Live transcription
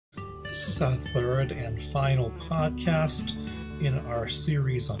This is our third and final podcast in our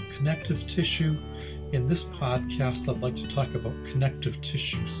series on connective tissue. In this podcast, I'd like to talk about connective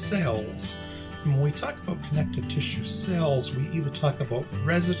tissue cells. And when we talk about connective tissue cells, we either talk about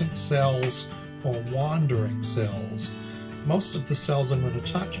resident cells or wandering cells. Most of the cells I'm going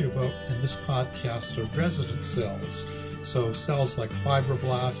to talk to you about in this podcast are resident cells. So cells like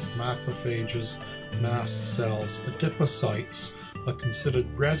fibroblasts, macrophages, mast cells, adipocytes are considered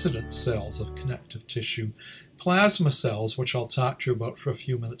resident cells of connective tissue. Plasma cells, which I'll talk to you about for a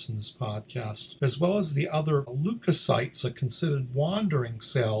few minutes in this podcast, as well as the other leukocytes, are considered wandering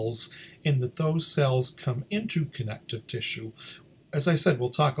cells in that those cells come into connective tissue. As I said, we'll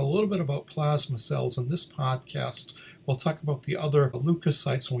talk a little bit about plasma cells in this podcast. We'll talk about the other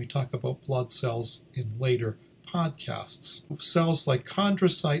leukocytes when we talk about blood cells in later podcasts. Cells like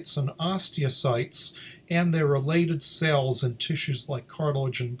chondrocytes and osteocytes and their related cells in tissues like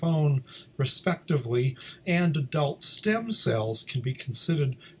cartilage and bone, respectively, and adult stem cells can be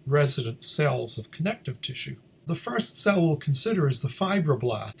considered resident cells of connective tissue. The first cell we'll consider is the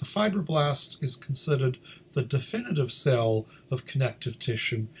fibroblast. The fibroblast is considered the definitive cell of connective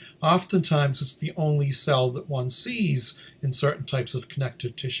tissue. Oftentimes it's the only cell that one sees in certain types of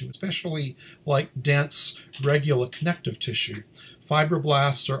connective tissue, especially like dense, regular connective tissue.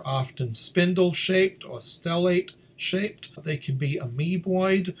 Fibroblasts are often spindle-shaped or stellate-shaped. They can be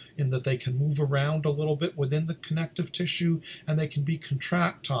amoeboid in that they can move around a little bit within the connective tissue, and they can be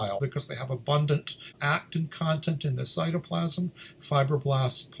contractile because they have abundant actin content in their cytoplasm.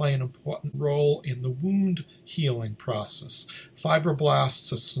 Fibroblasts play an important role in the wound healing process.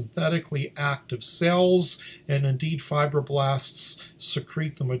 Fibroblasts are synthetically active cells, and indeed fibroblasts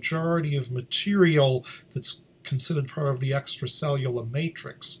secrete the majority of material that's considered part of the extracellular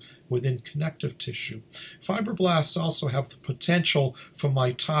matrix within connective tissue. Fibroblasts also have the potential for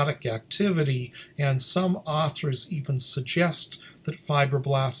mitotic activity, and some authors even suggest that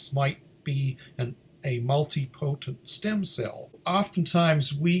fibroblasts might be a multipotent stem cell.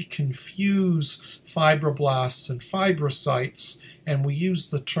 Oftentimes we confuse fibroblasts and fibrocytes, and we use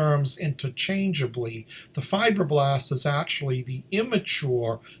the terms interchangeably. The fibroblast is actually the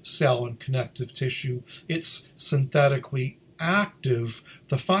immature cell in connective tissue. It's synthetically active.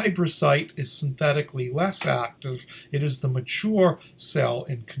 The fibrocyte is synthetically less active. It is the mature cell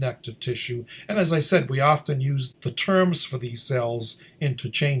in connective tissue. And as I said, we often use the terms for these cells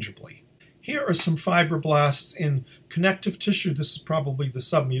interchangeably. Here are some fibroblasts in connective tissue. This is probably the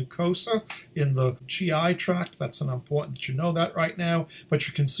submucosa in the GI tract. That's important that you know that right now. But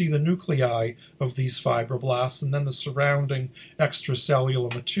you can see the nuclei of these fibroblasts and then the surrounding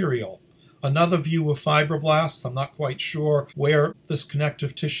extracellular material. Another view of fibroblasts, I'm not quite sure where this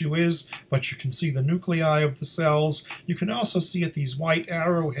connective tissue is, but you can see the nuclei of the cells. You can also see at these white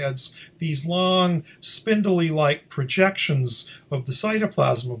arrowheads, these long, spindly-like projections of the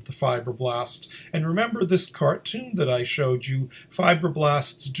cytoplasm of the fibroblast. And remember this cartoon that I showed you,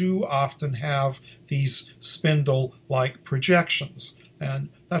 fibroblasts do often have these spindle-like projections. And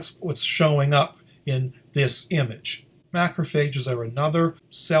that's what's showing up in this image. Macrophages are another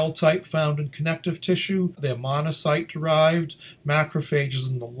cell type found in connective tissue. They're monocyte-derived. Macrophages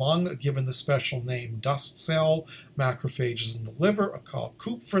in the lung are given the special name dust cell. Macrophages in the liver are called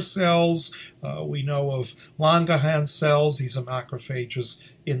Kupffer cells. We know of Langerhans cells. These are macrophages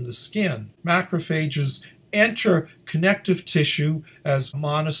in the skin. Macrophages enter connective tissue as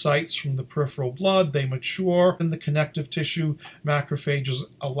monocytes from the peripheral blood. They mature in the connective tissue. Macrophages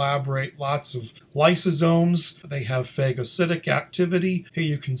elaborate lots of lysosomes. They have phagocytic activity. Here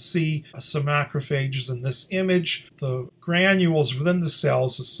you can see some macrophages in this image. The granules within the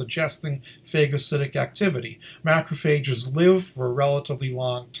cells are suggesting phagocytic activity. Macrophages live for a relatively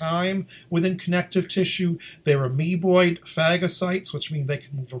long time within connective tissue. They're amoeboid phagocytes, which mean they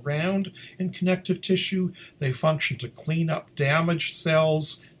can move around in connective tissue. They function to clean up damaged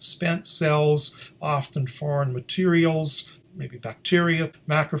cells, spent cells, often foreign materials, maybe bacteria.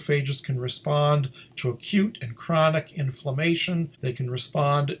 Macrophages can respond to acute and chronic inflammation. They can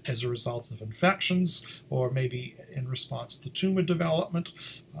respond as a result of infections or maybe in response to tumor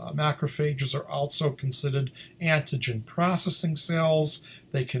development. Macrophages are also considered antigen processing cells.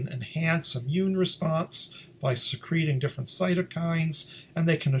 They can enhance immune response by secreting different cytokines, and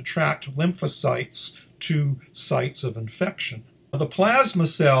they can attract lymphocytes to sites of infection. The plasma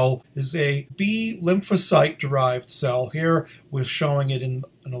cell is a B lymphocyte-derived cell. Here we're showing it in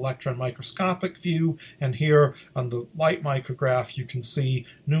an electron microscopic view, and here on the light micrograph you can see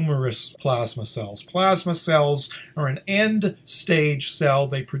numerous plasma cells. Plasma cells are an end-stage cell.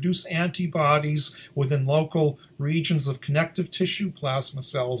 They produce antibodies within local regions of connective tissue. Plasma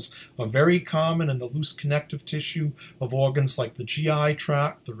cells are very common in the loose connective tissue of organs like the GI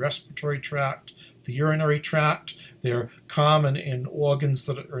tract, the respiratory tract, the urinary tract. They're common in organs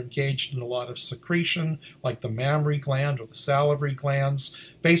that are engaged in a lot of secretion, like the mammary gland or the salivary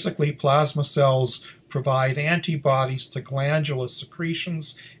glands. Basically, plasma cells provide antibodies to glandular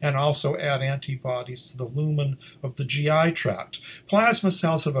secretions and also add antibodies to the lumen of the GI tract. Plasma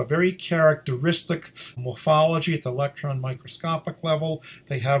cells have a very characteristic morphology at the electron microscopic level.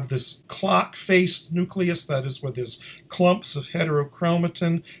 They have this clock-faced nucleus, that is, where there's clumps of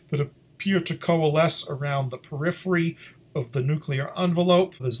heterochromatin that appear to coalesce around the periphery of the nuclear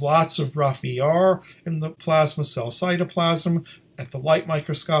envelope. There's lots of rough ER in the plasma cell cytoplasm. At the light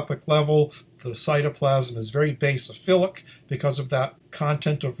microscopic level, the cytoplasm is very basophilic because of that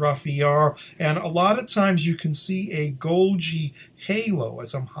content of rough ER, and a lot of times you can see a Golgi halo,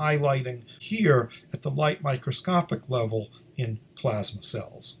 as I'm highlighting here, at the light microscopic level in plasma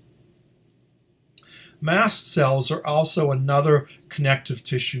cells. Mast cells are also another connective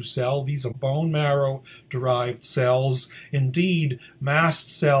tissue cell. These are bone marrow-derived cells. Indeed,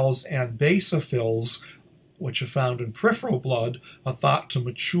 mast cells and basophils, which are found in peripheral blood, are thought to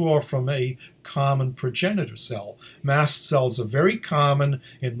mature from a common progenitor cell. Mast cells are very common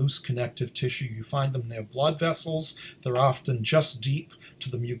in loose connective tissue. You find them near blood vessels. They're often just deep to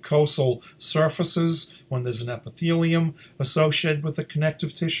the mucosal surfaces when there's an epithelium associated with the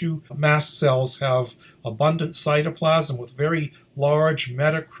connective tissue. Mast cells have abundant cytoplasm with very large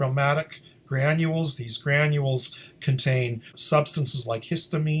metachromatic granules. These granules contain substances like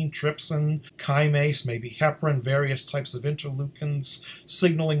histamine, trypsin, chymase, maybe heparin, various types of interleukins,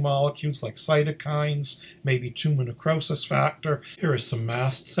 signaling molecules like cytokines, maybe tumor necrosis factor. Here are some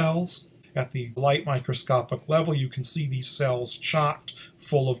mast cells. At the light microscopic level, you can see these cells chocked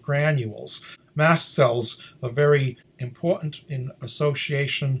full of granules. Mast cells are very important in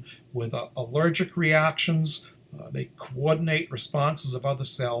association with allergic reactions. They coordinate responses of other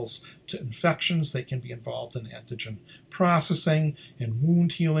cells to infections. They can be involved in antigen processing, in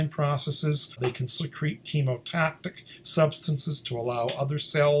wound healing processes. They can secrete chemotactic substances to allow other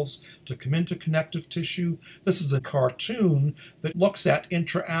cells to come into connective tissue. This is a cartoon that looks at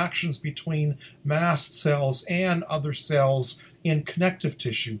interactions between mast cells and other cells in connective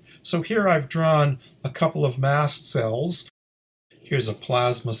tissue. So here I've drawn a couple of mast cells. Here's a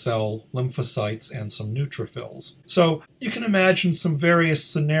plasma cell, lymphocytes, and some neutrophils. So you can imagine some various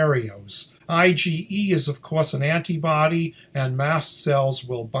scenarios. IgE is, of course, an antibody, and mast cells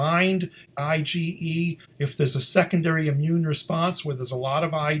will bind IgE. If there's a secondary immune response where there's a lot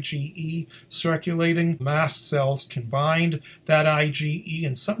of IgE circulating, mast cells can bind that IgE,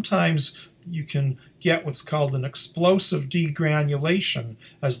 and sometimes you can get what's called an explosive degranulation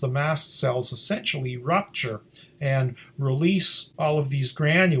as the mast cells essentially rupture and release all of these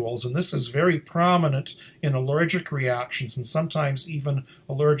granules. And this is very prominent in allergic reactions and sometimes even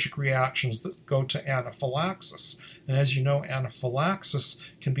allergic reactions that go to anaphylaxis. And as you know, anaphylaxis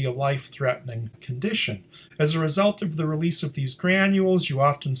can be a life-threatening condition. As a result of the release of these granules, you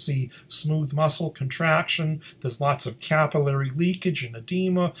often see smooth muscle contraction. There's lots of capillary leakage and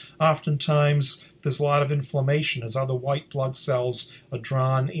edema. Oftentimes, there's a lot of inflammation as other white blood cells are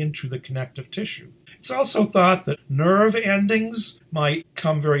drawn into the connective tissue. It's also thought that nerve endings might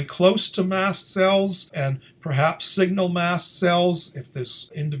come very close to mast cells and perhaps signal mast cells. If this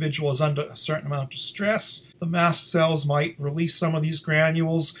individual is under a certain amount of stress, the mast cells might release some of these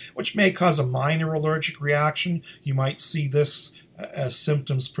granules, which may cause a minor allergic reaction. You might see this as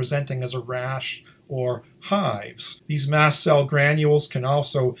symptoms presenting as a rash or hives. These mast cell granules can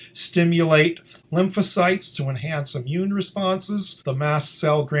also stimulate lymphocytes to enhance immune responses. The mast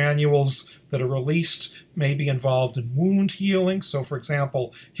cell granules that are released may be involved in wound healing. So, for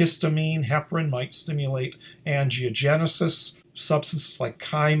example, histamine, heparin might stimulate angiogenesis. Substances like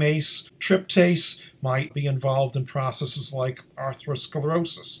chymase, tryptase might be involved in processes like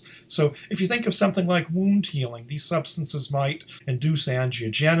atherosclerosis. So if you think of something like wound healing, these substances might induce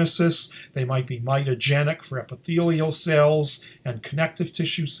angiogenesis. They might be mitogenic for epithelial cells and connective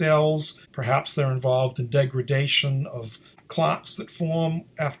tissue cells. Perhaps they're involved in degradation of clots that form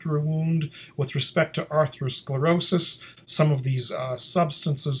after a wound. With respect to atherosclerosis, some of these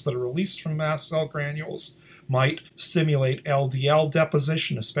substances that are released from mast cell granules might stimulate LDL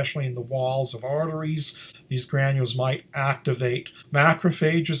deposition, especially in the walls of arteries. These granules might activate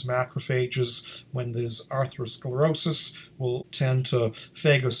macrophages. Macrophages, when there's atherosclerosis, will tend to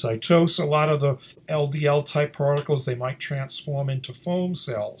phagocytose a lot of the LDL-type particles. They might transform into foam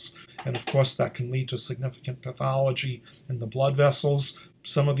cells. And of course, that can lead to significant pathology in the blood vessels.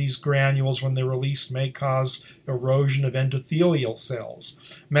 Some of these granules, when they're released, may cause erosion of endothelial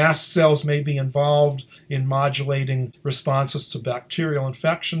cells. Mast cells may be involved in modulating responses to bacterial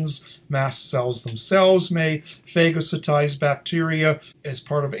infections. Mast cells themselves may phagocytize bacteria as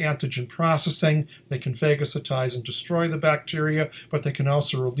part of antigen processing. They can phagocytize and destroy the bacteria, but they can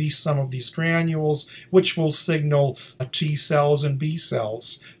also release some of these granules, which will signal T cells and B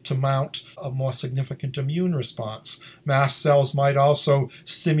cells to mount a more significant immune response. Mast cells might also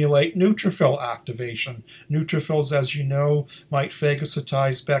stimulate neutrophil activation. Neutrophils, as you know, might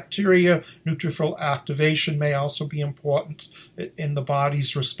phagocytize bacteria. Neutrophil activation may also be important in the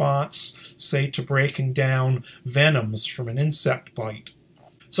body's response, say, to breaking down venoms from an insect bite.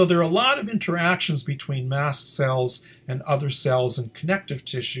 So there are a lot of interactions between mast cells and other cells and connective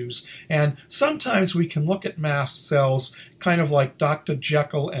tissues, and sometimes we can look at mast cells kind of like Dr.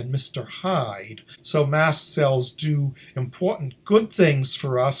 Jekyll and Mr. Hyde. So mast cells do important good things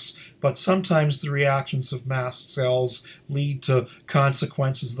for us, but sometimes the reactions of mast cells lead to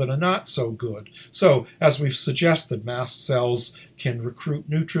consequences that are not so good. So, as we've suggested, mast cells can recruit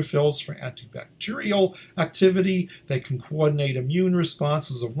neutrophils for antibacterial activity. They can coordinate immune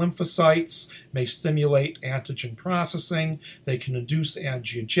responses of lymphocytes, may stimulate antigen processing. They can induce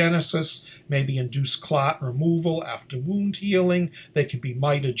angiogenesis, maybe induce clot removal after wound healing. They can be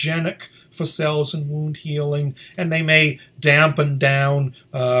mitogenic for cells in wound healing, and they may dampen down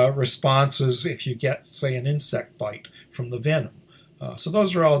responses if you get, say, an insect bite from the venom. So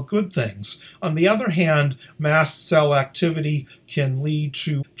those are all good things. On the other hand, mast cell activity can lead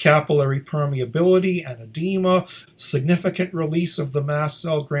to capillary permeability and edema. Significant release of the mast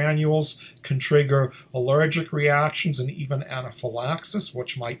cell granules can trigger allergic reactions and even anaphylaxis,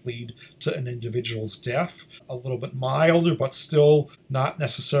 which might lead to an individual's death. A little bit milder, but still not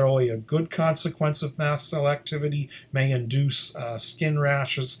necessarily a good consequence of mast cell activity, may induce skin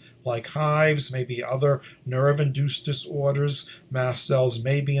rashes like hives, maybe other nerve-induced disorders. Mast cells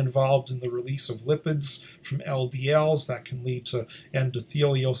may be involved in the release of lipids from LDLs that can lead to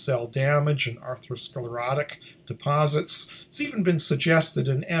endothelial cell damage and atherosclerotic deposits. It's even been suggested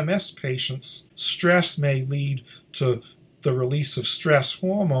in MS patients, stress may lead to the release of stress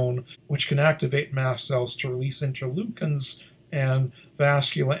hormone, which can activate mast cells to release interleukins and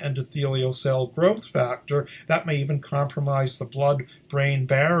vascular endothelial cell growth factor. That may even compromise the blood-brain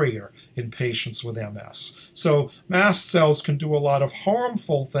barrier in patients with MS. So mast cells can do a lot of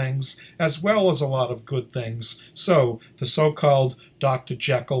harmful things as well as a lot of good things. So the so-called Dr.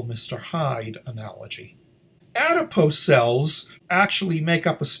 Jekyll, Mr. Hyde analogy. Adipose cells actually make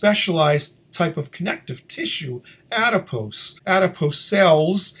up a specialized type of connective tissue, adipose. Adipose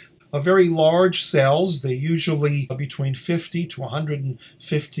cells are very large cells. They're usually between 50 to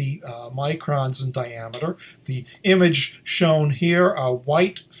 150 microns in diameter. The image shown here are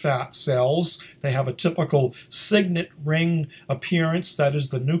white fat cells. They have a typical signet ring appearance, that is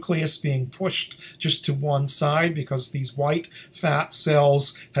the nucleus being pushed just to one side, because these white fat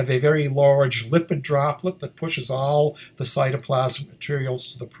cells have a very large lipid droplet that pushes all the cytoplasmic materials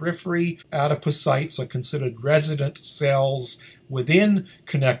to the periphery. Adipocytes are considered resident cells within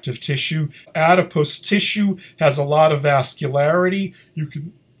connective tissue. Adipose tissue has a lot of vascularity. You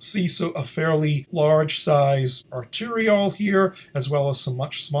can see a fairly large size arteriole here, as well as some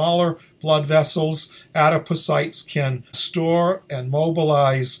much smaller blood vessels. Adipocytes can store and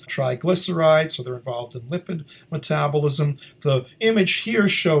mobilize triglycerides, so they're involved in lipid metabolism. The image here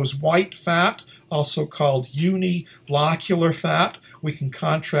shows white fat, also called unilocular fat. We can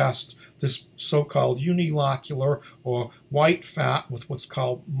contrast this so-called unilocular or white fat with what's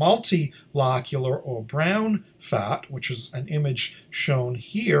called multilocular or brown fat, which is an image shown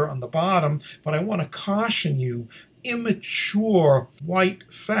here on the bottom. But I want to caution you, immature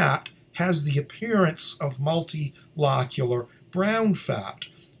white fat has the appearance of multilocular brown fat.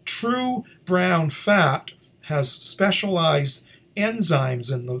 True brown fat has specialized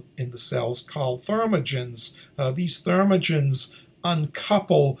enzymes in the cells called thermogens. These thermogens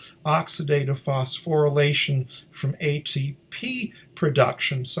uncouple oxidative phosphorylation from ATP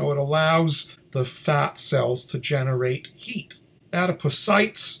production, so it allows the fat cells to generate heat.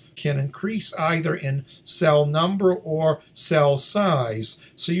 Adipocytes can increase either in cell number or cell size.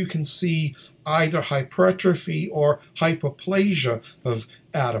 So you can see either hypertrophy or hypoplasia of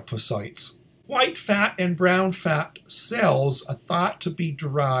adipocytes. White fat and brown fat cells are thought to be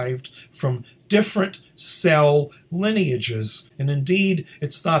derived from different cell lineages. And indeed,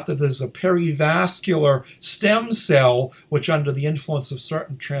 it's thought that there's a perivascular stem cell, which under the influence of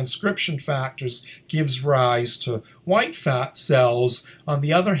certain transcription factors gives rise to white fat cells. On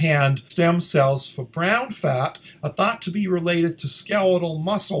the other hand, stem cells for brown fat are thought to be related to skeletal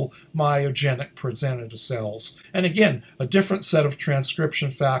muscle myogenic progenitor cells. And again, a different set of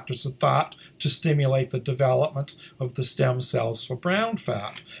transcription factors are thought to stimulate the development of the stem cells for brown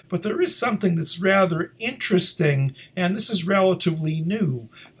fat. But there is something that's rather interesting, and this is relatively new,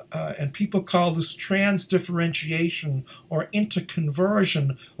 and people call this transdifferentiation or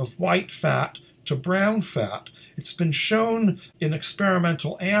interconversion of white fat to brown fat. It's been shown in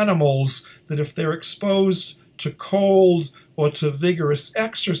experimental animals that if they're exposed to cold or to vigorous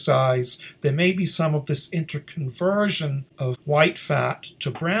exercise, there may be some of this interconversion of white fat to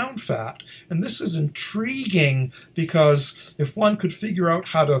brown fat. And this is intriguing because if one could figure out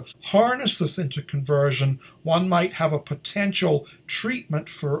how to harness this interconversion, one might have a potential treatment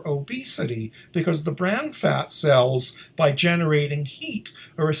for obesity, because the brown fat cells, by generating heat,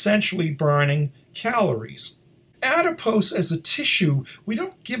 are essentially burning calories. Adipose as a tissue, we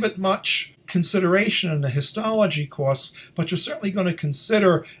don't give it much consideration in the histology course, but you're certainly going to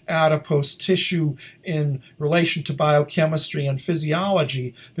consider adipose tissue in relation to biochemistry and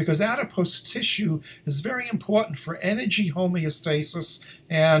physiology, because adipose tissue is very important for energy homeostasis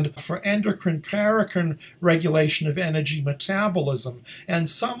and for endocrine paracrine regulation of energy metabolism. And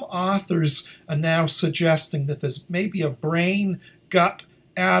some authors are now suggesting that there's maybe a brain-gut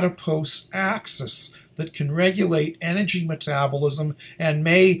adipose axis that can regulate energy metabolism and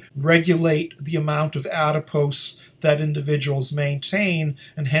may regulate the amount of adipose that individuals maintain,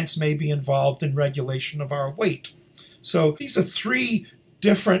 and hence may be involved in regulation of our weight. So these are three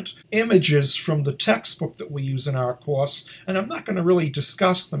different images from the textbook that we use in our course, and I'm not going to really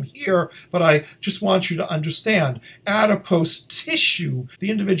discuss them here, but I just want you to understand adipose tissue, the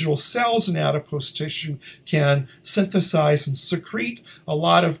individual cells in adipose tissue can synthesize and secrete a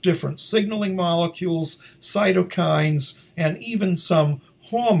lot of different signaling molecules, cytokines, and even some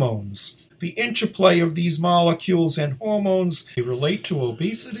hormones. The interplay of these molecules and hormones, they relate to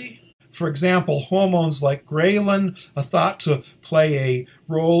obesity. For example, hormones like ghrelin are thought to play a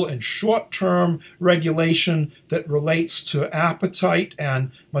role in short-term regulation that relates to appetite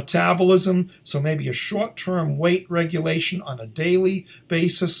and metabolism, so maybe a short-term weight regulation on a daily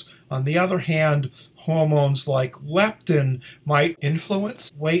basis. On the other hand, hormones like leptin might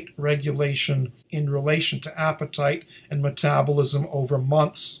influence weight regulation in relation to appetite and metabolism over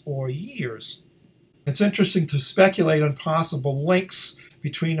months or years. It's interesting to speculate on possible links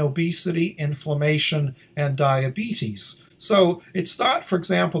between obesity, inflammation, and diabetes. So it's thought, for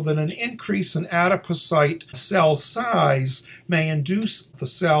example, that an increase in adipocyte cell size may induce the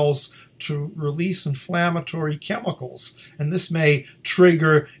cells to release inflammatory chemicals, and this may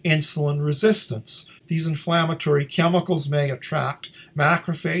trigger insulin resistance. These inflammatory chemicals may attract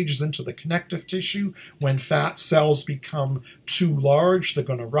macrophages into the connective tissue. When fat cells become too large, they're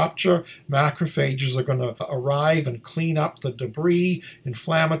going to rupture. Macrophages are going to arrive and clean up the debris.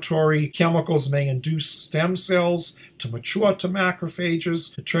 Inflammatory chemicals may induce stem cells to mature to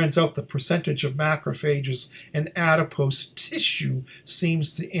macrophages. It turns out the percentage of macrophages in adipose tissue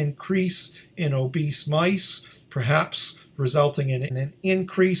seems to increase in obese mice, perhaps resulting in an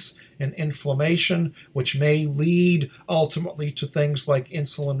increase in inflammation, which may lead ultimately to things like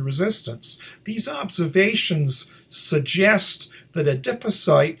insulin resistance. These observations suggest that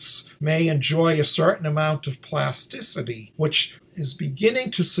adipocytes may enjoy a certain amount of plasticity, which is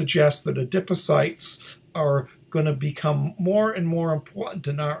beginning to suggest that adipocytes are going to become more and more important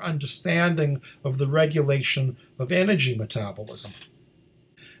in our understanding of the regulation of energy metabolism.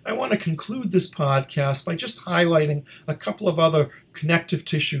 I want to conclude this podcast by just highlighting a couple of other connective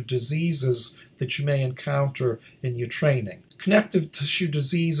tissue diseases that you may encounter in your training. Connective tissue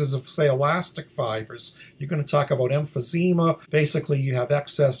diseases of, say, elastic fibers. You're going to talk about emphysema. Basically, you have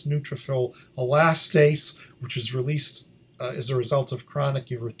excess neutrophil elastase, which is released as a result of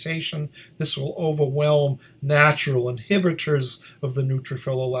chronic irritation. This will overwhelm natural inhibitors of the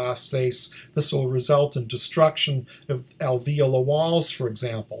neutrophil elastase. This will result in destruction of alveolar walls, for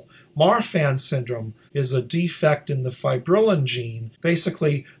example. Marfan syndrome is a defect in the fibrillin gene.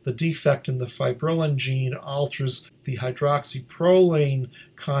 Basically, the defect in the fibrillin gene alters the hydroxyproline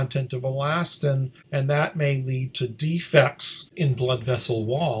content of elastin, and that may lead to defects in blood vessel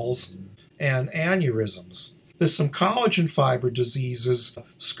walls and aneurysms. There's some collagen fiber diseases.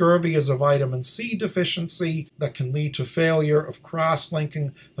 Scurvy is a vitamin C deficiency that can lead to failure of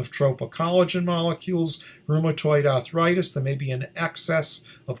cross-linking of tropocollagen molecules. Rheumatoid arthritis, there may be an excess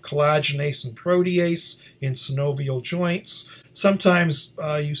of collagenase and protease in synovial joints. Sometimes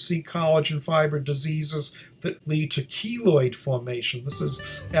you see collagen fiber diseases that lead to keloid formation. This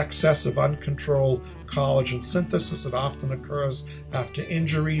is excess of uncontrolled collagen synthesis. It often occurs after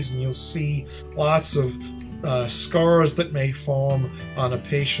injuries, and you'll see lots of scars that may form on a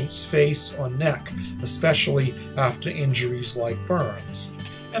patient's face or neck, especially after injuries like burns.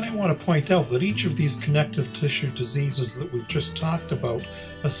 And I want to point out that each of these connective tissue diseases that we've just talked about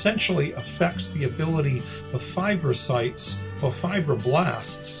essentially affects the ability of fibrocytes or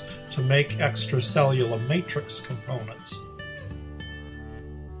fibroblasts to make extracellular matrix components.